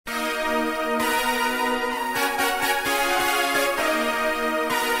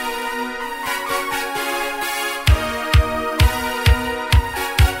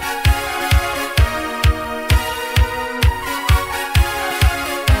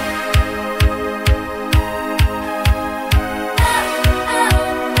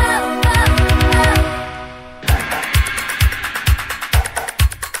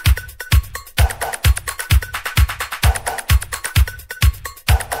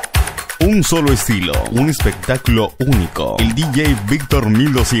Un solo estilo, un espectáculo único. El DJ Víctor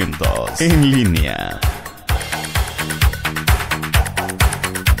 1200 en línea.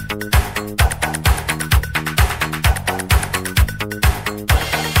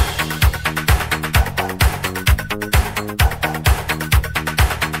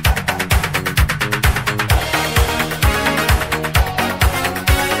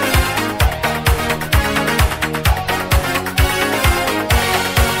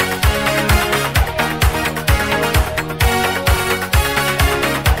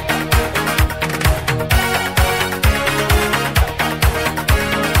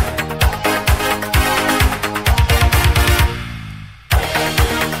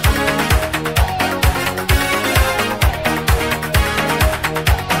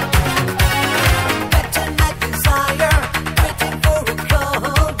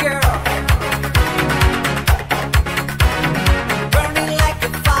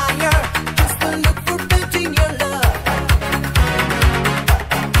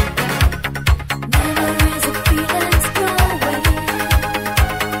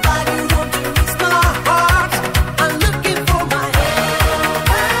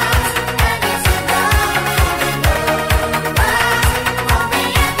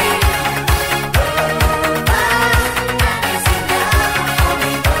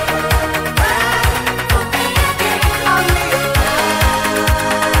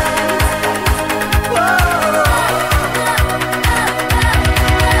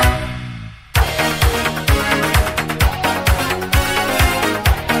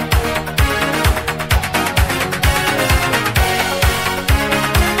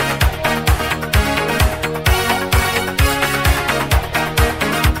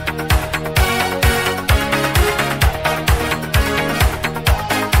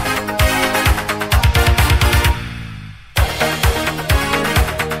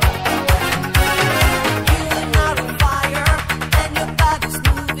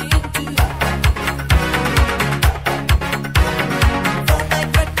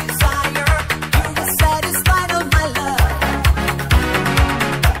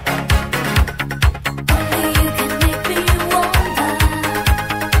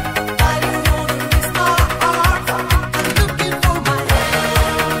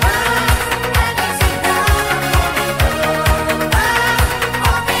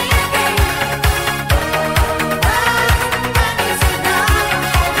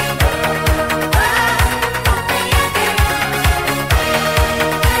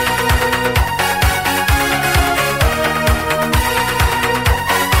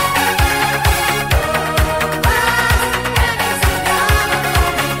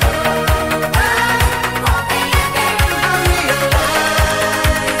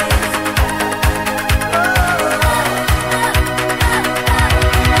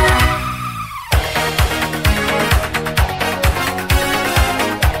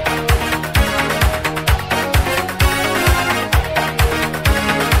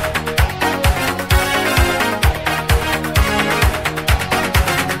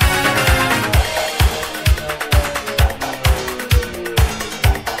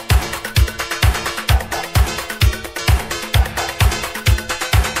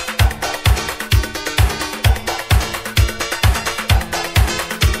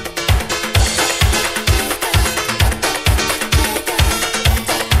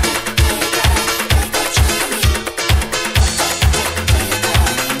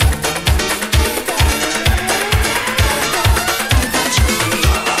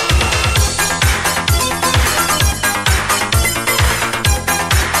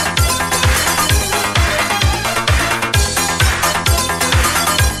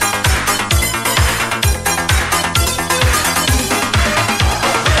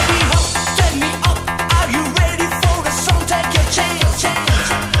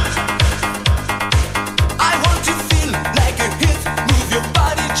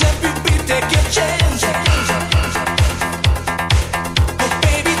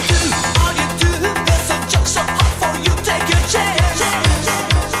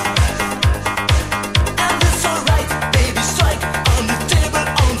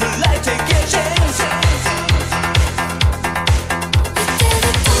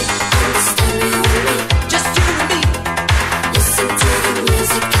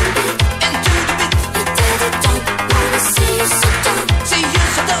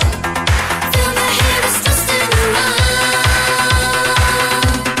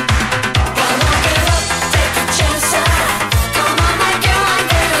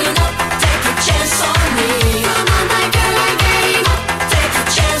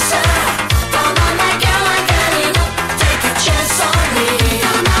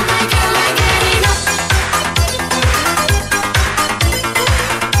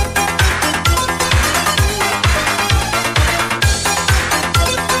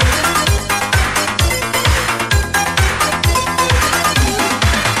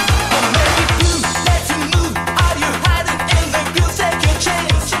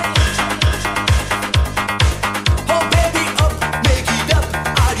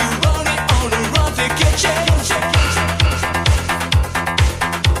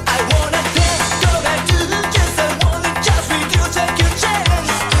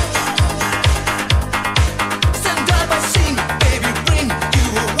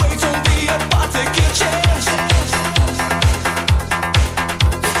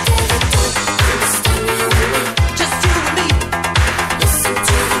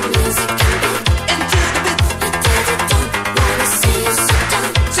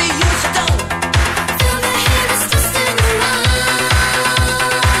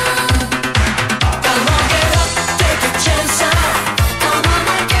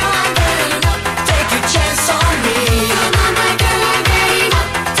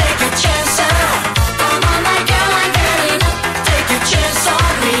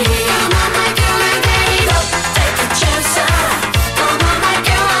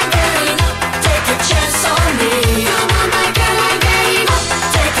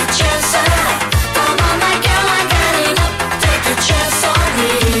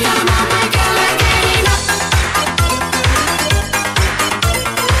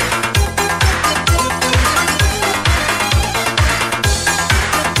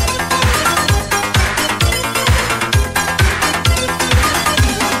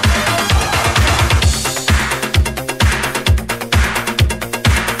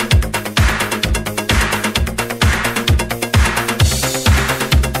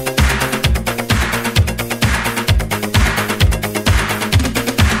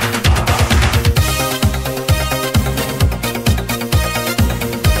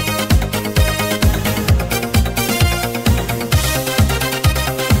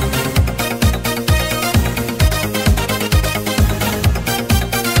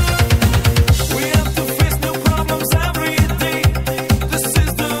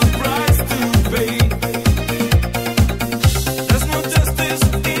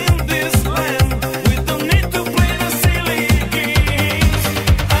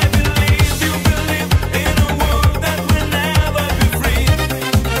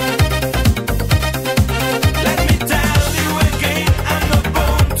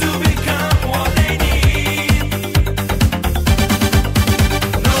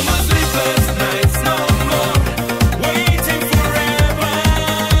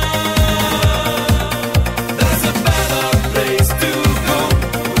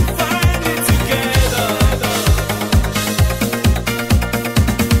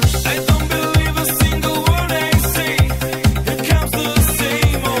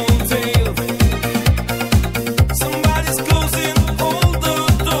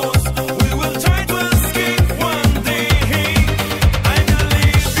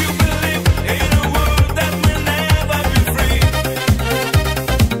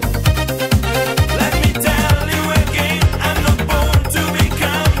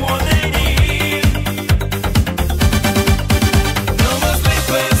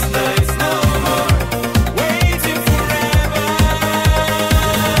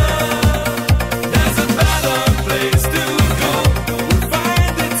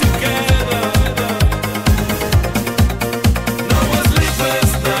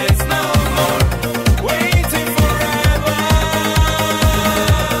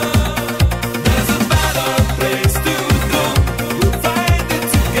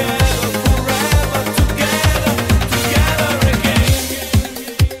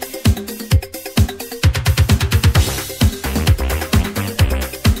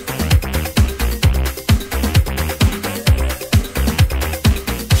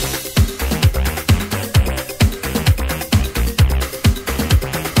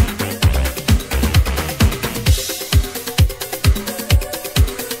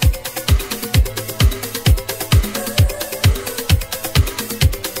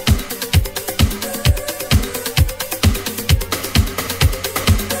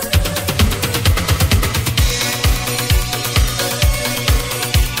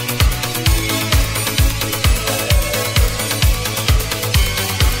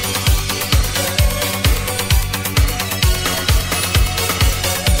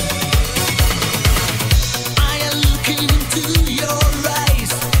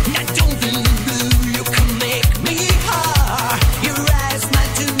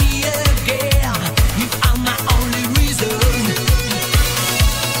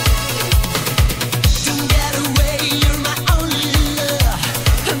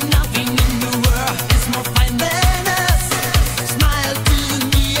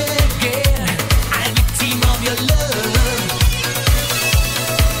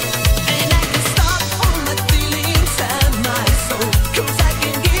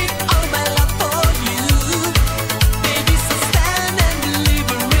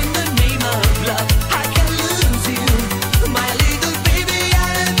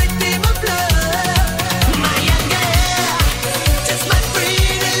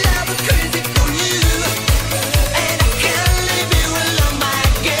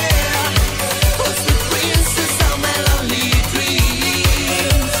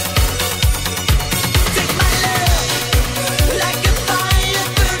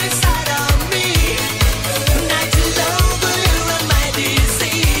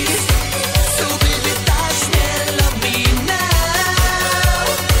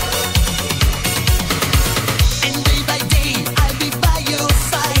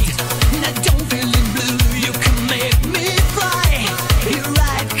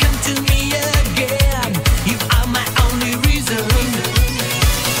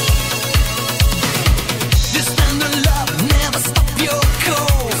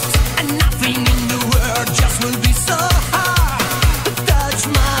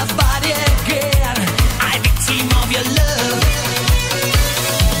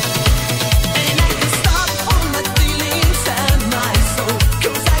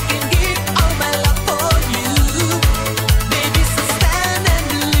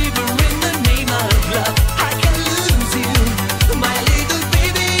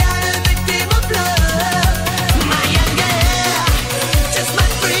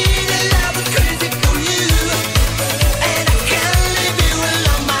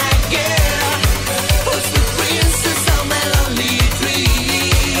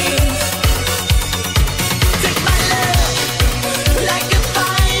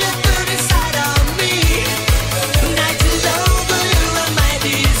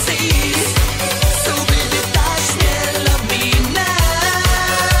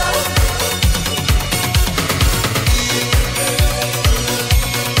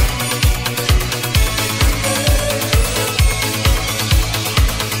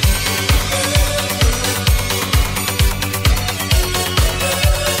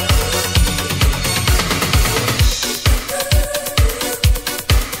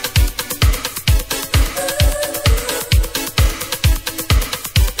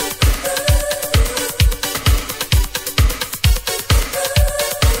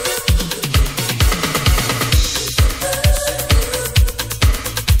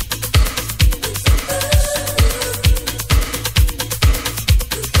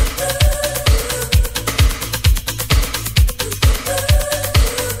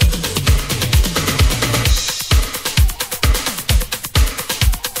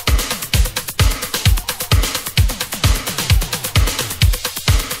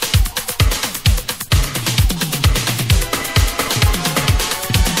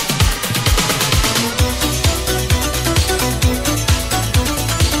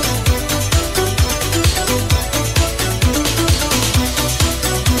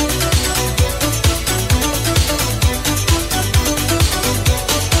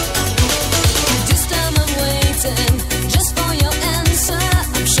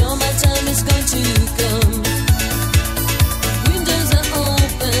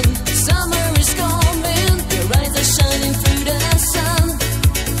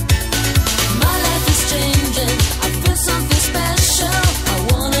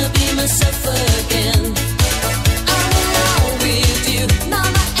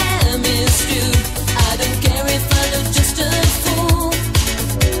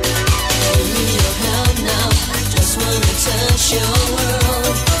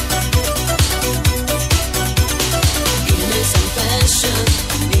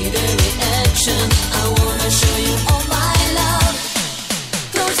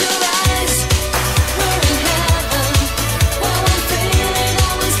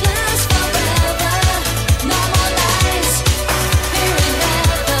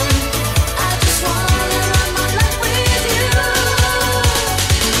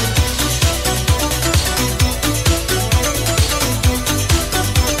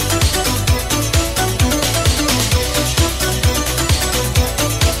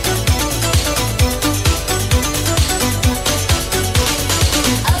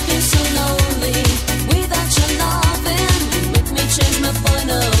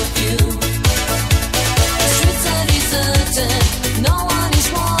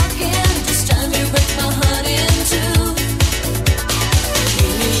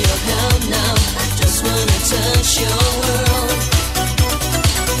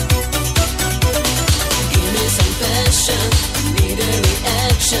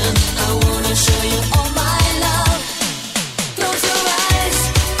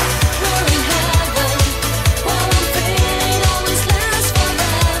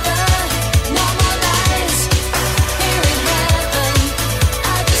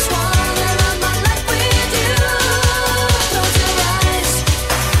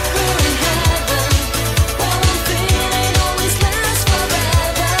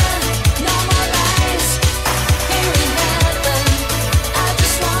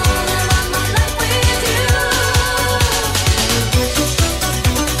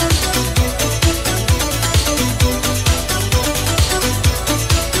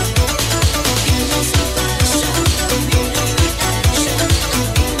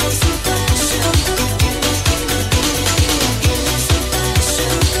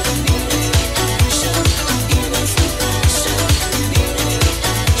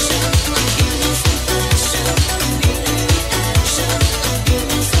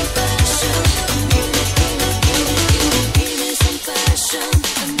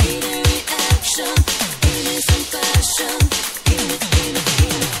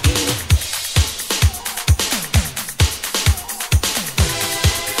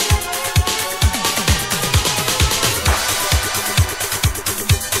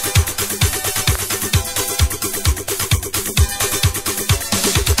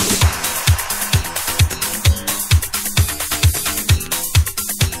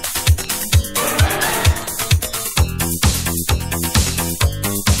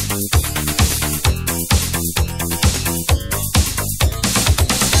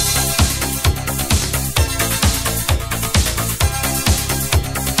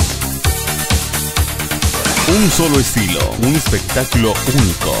 Un solo estilo, un espectáculo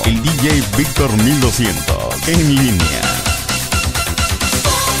único. El DJ Víctor 1200 en línea.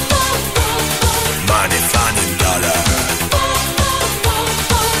 Money, funny, dollar.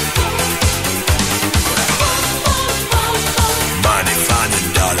 Money,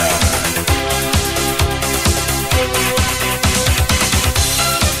 funny, dollar.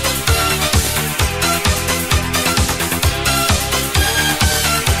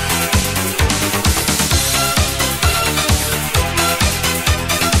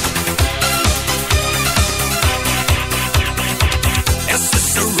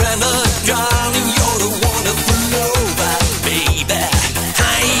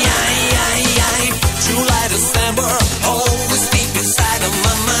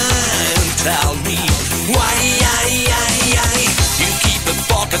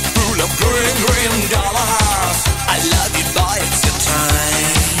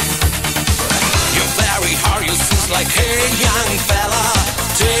 Like, hey, young fella,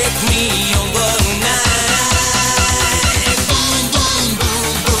 take me on the night. Boom, boom,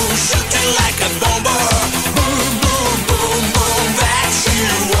 boom, boom, shooting like a bomber. Boom, boom, boom, boom, that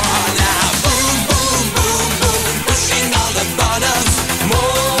you wanna. Boom, boom, boom, boom, pushing all the buttons.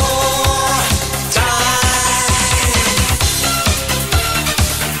 More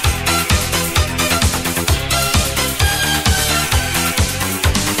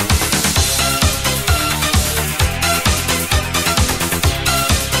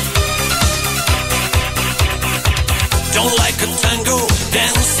don't like a tango,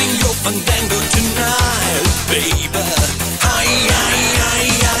 dancing your fandango tonight, baby. Hi, hi, hi,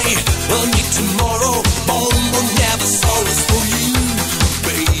 hi. We'll meet tomorrow. Bombo never sorrows for you,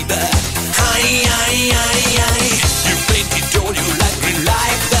 baby. Hi, hi, hi, hi. You painted all you like me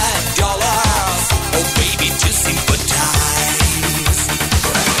like that dollars. Oh, baby, to sympathize.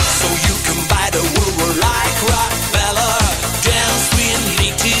 So you can buy the world like Rockefeller. Dance with me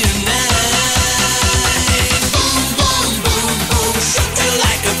tonight. Boom, boom, boom.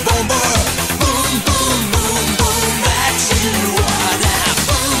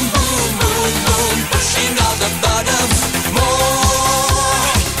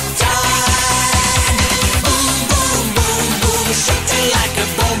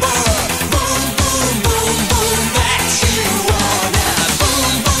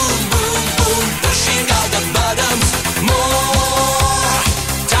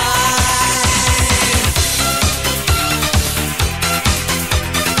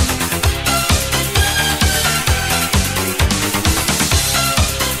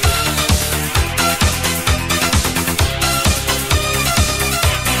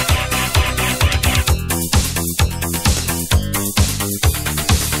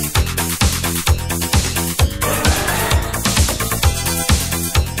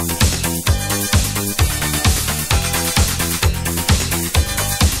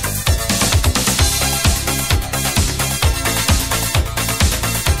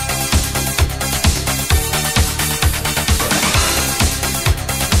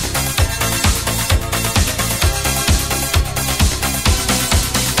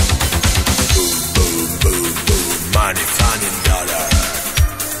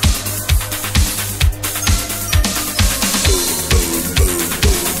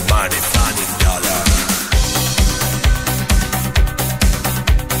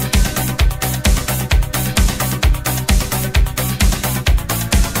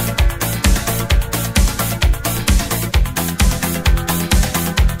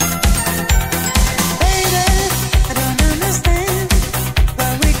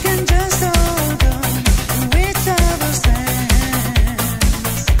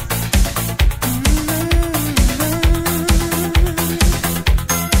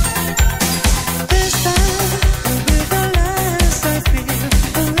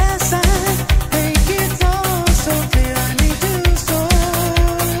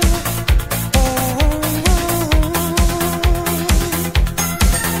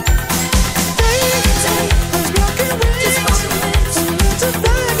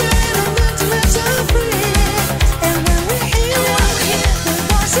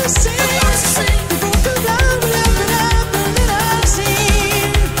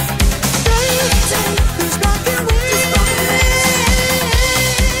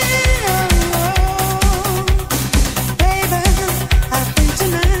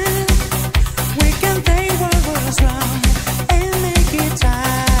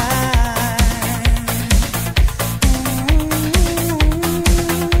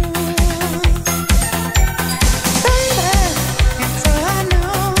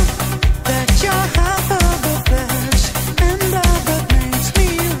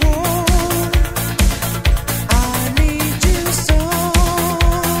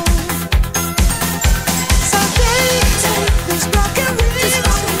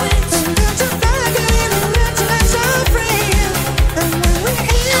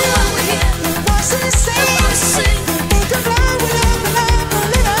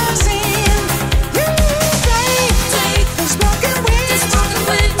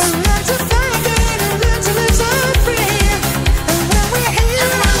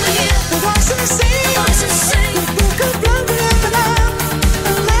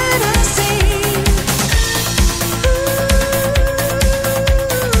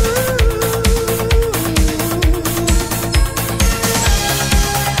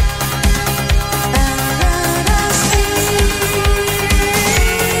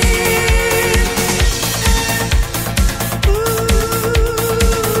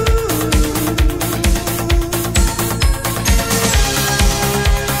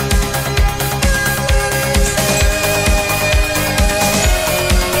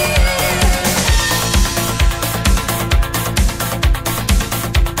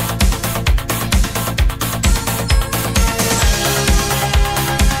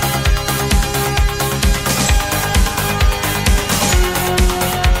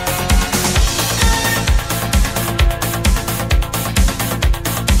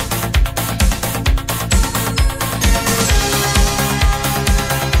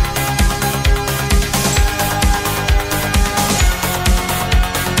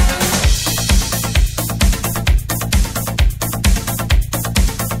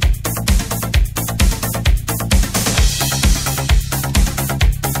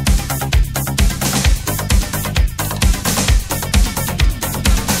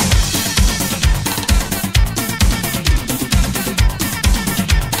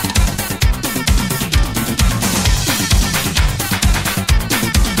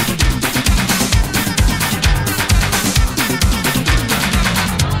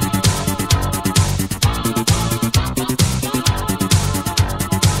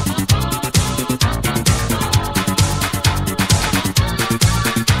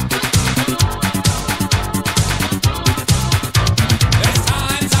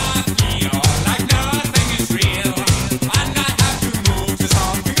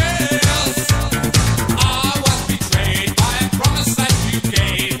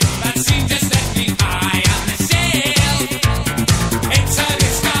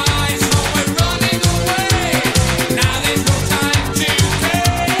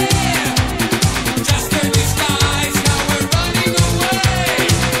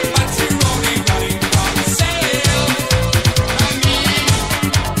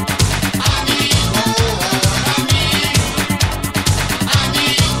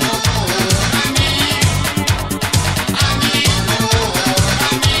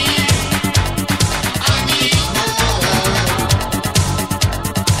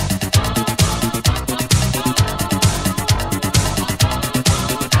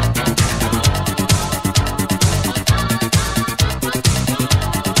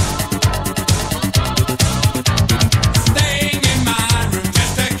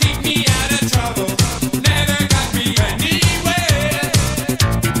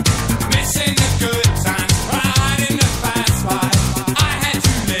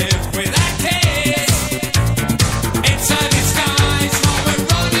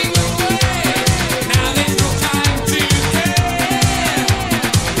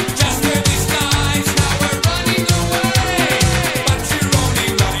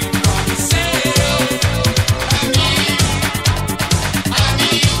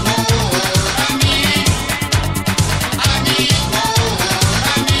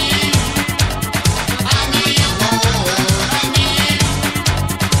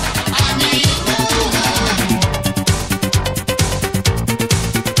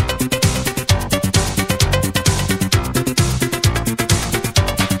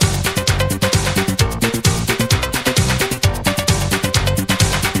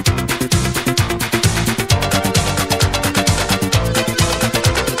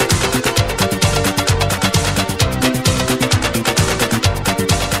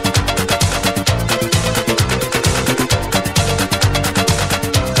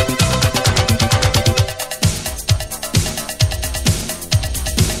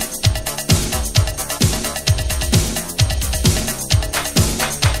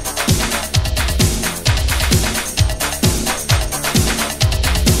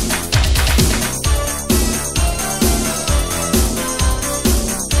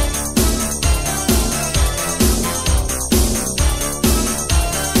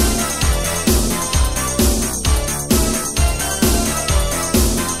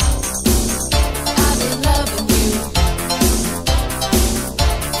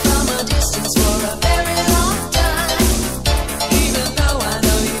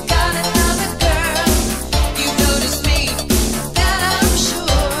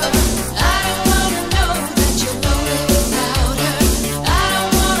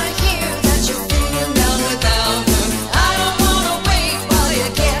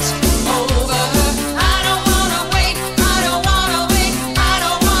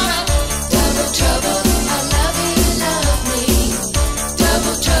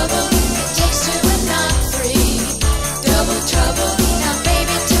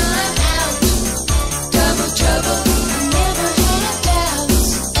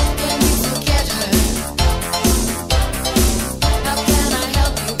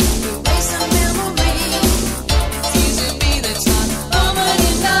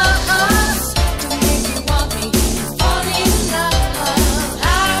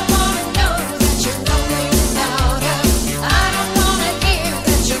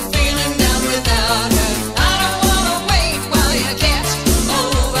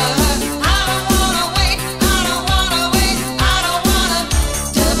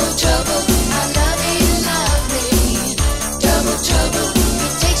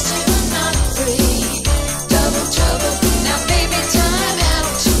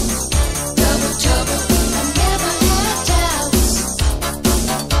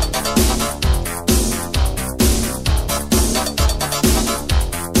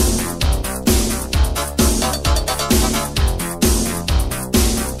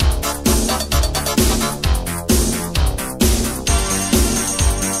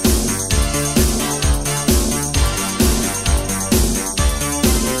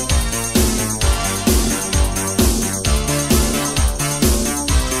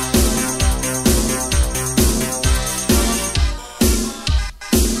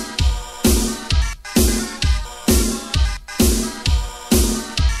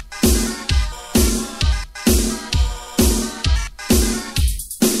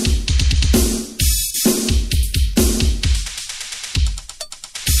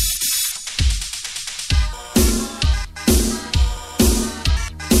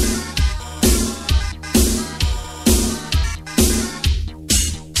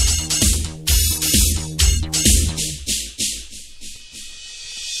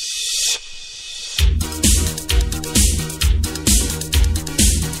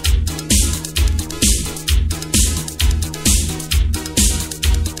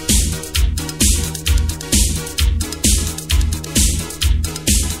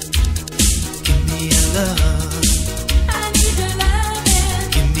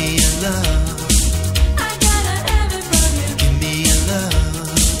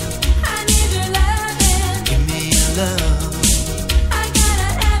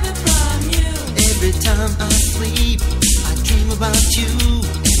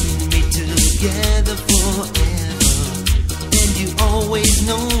 together forever. And you always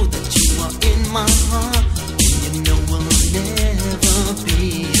know that you are in my heart, and you know we'll never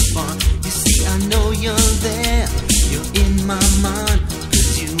be apart. You see, I know you're there, you're in my mind,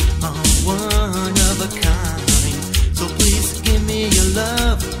 'cause you are one of a kind. So please give me your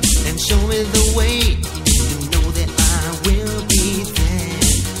love and show me the way. You know that I will be there.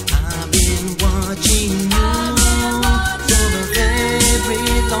 I've been watching you for a very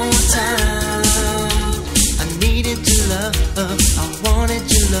long time. I needed your love, I wanted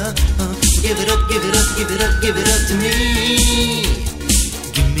your love. Give it up, give it up, give it up, give it up to me.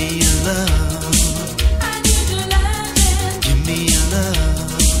 Give me your love. I need your loving. Give me your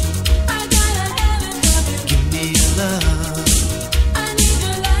love. I gotta have it, love it. Give me your love. I need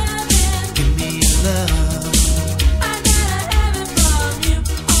your loving. Give me your love. I gotta have it from you.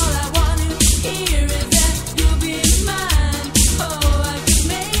 All I want to hear is that you'll be mine. Oh, I can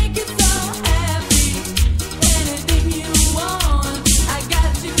make it so happy. Anything you want, I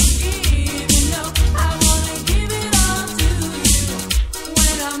got to give. You know I wanna give it all to you.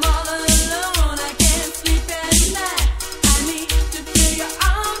 When I'm all alone, I can't sleep at night. I need to feel your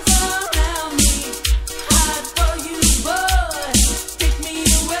arms around me. Hard for you, boy. Take me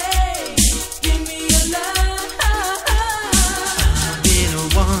away. Give me your love. I've been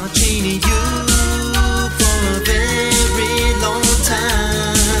watching you for a very long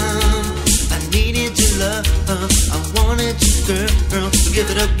time. I needed your love, I wanted you, girl. So give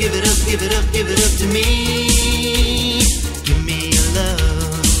it up, give it up, give it up, give it up to me. Give me your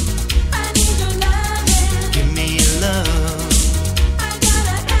love. I need your loving. Give me your love. I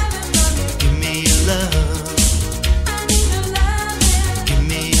gotta have it, love it. Give me your love. I need your loving. Give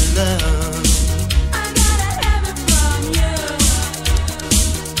me your love. I gotta have it from you.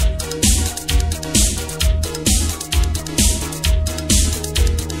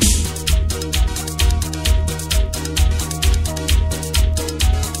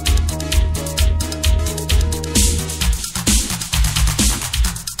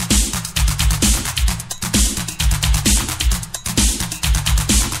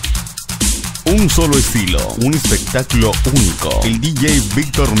 Un solo estilo, un espectáculo único. El DJ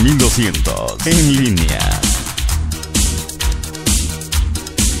Víctor 1200 en línea.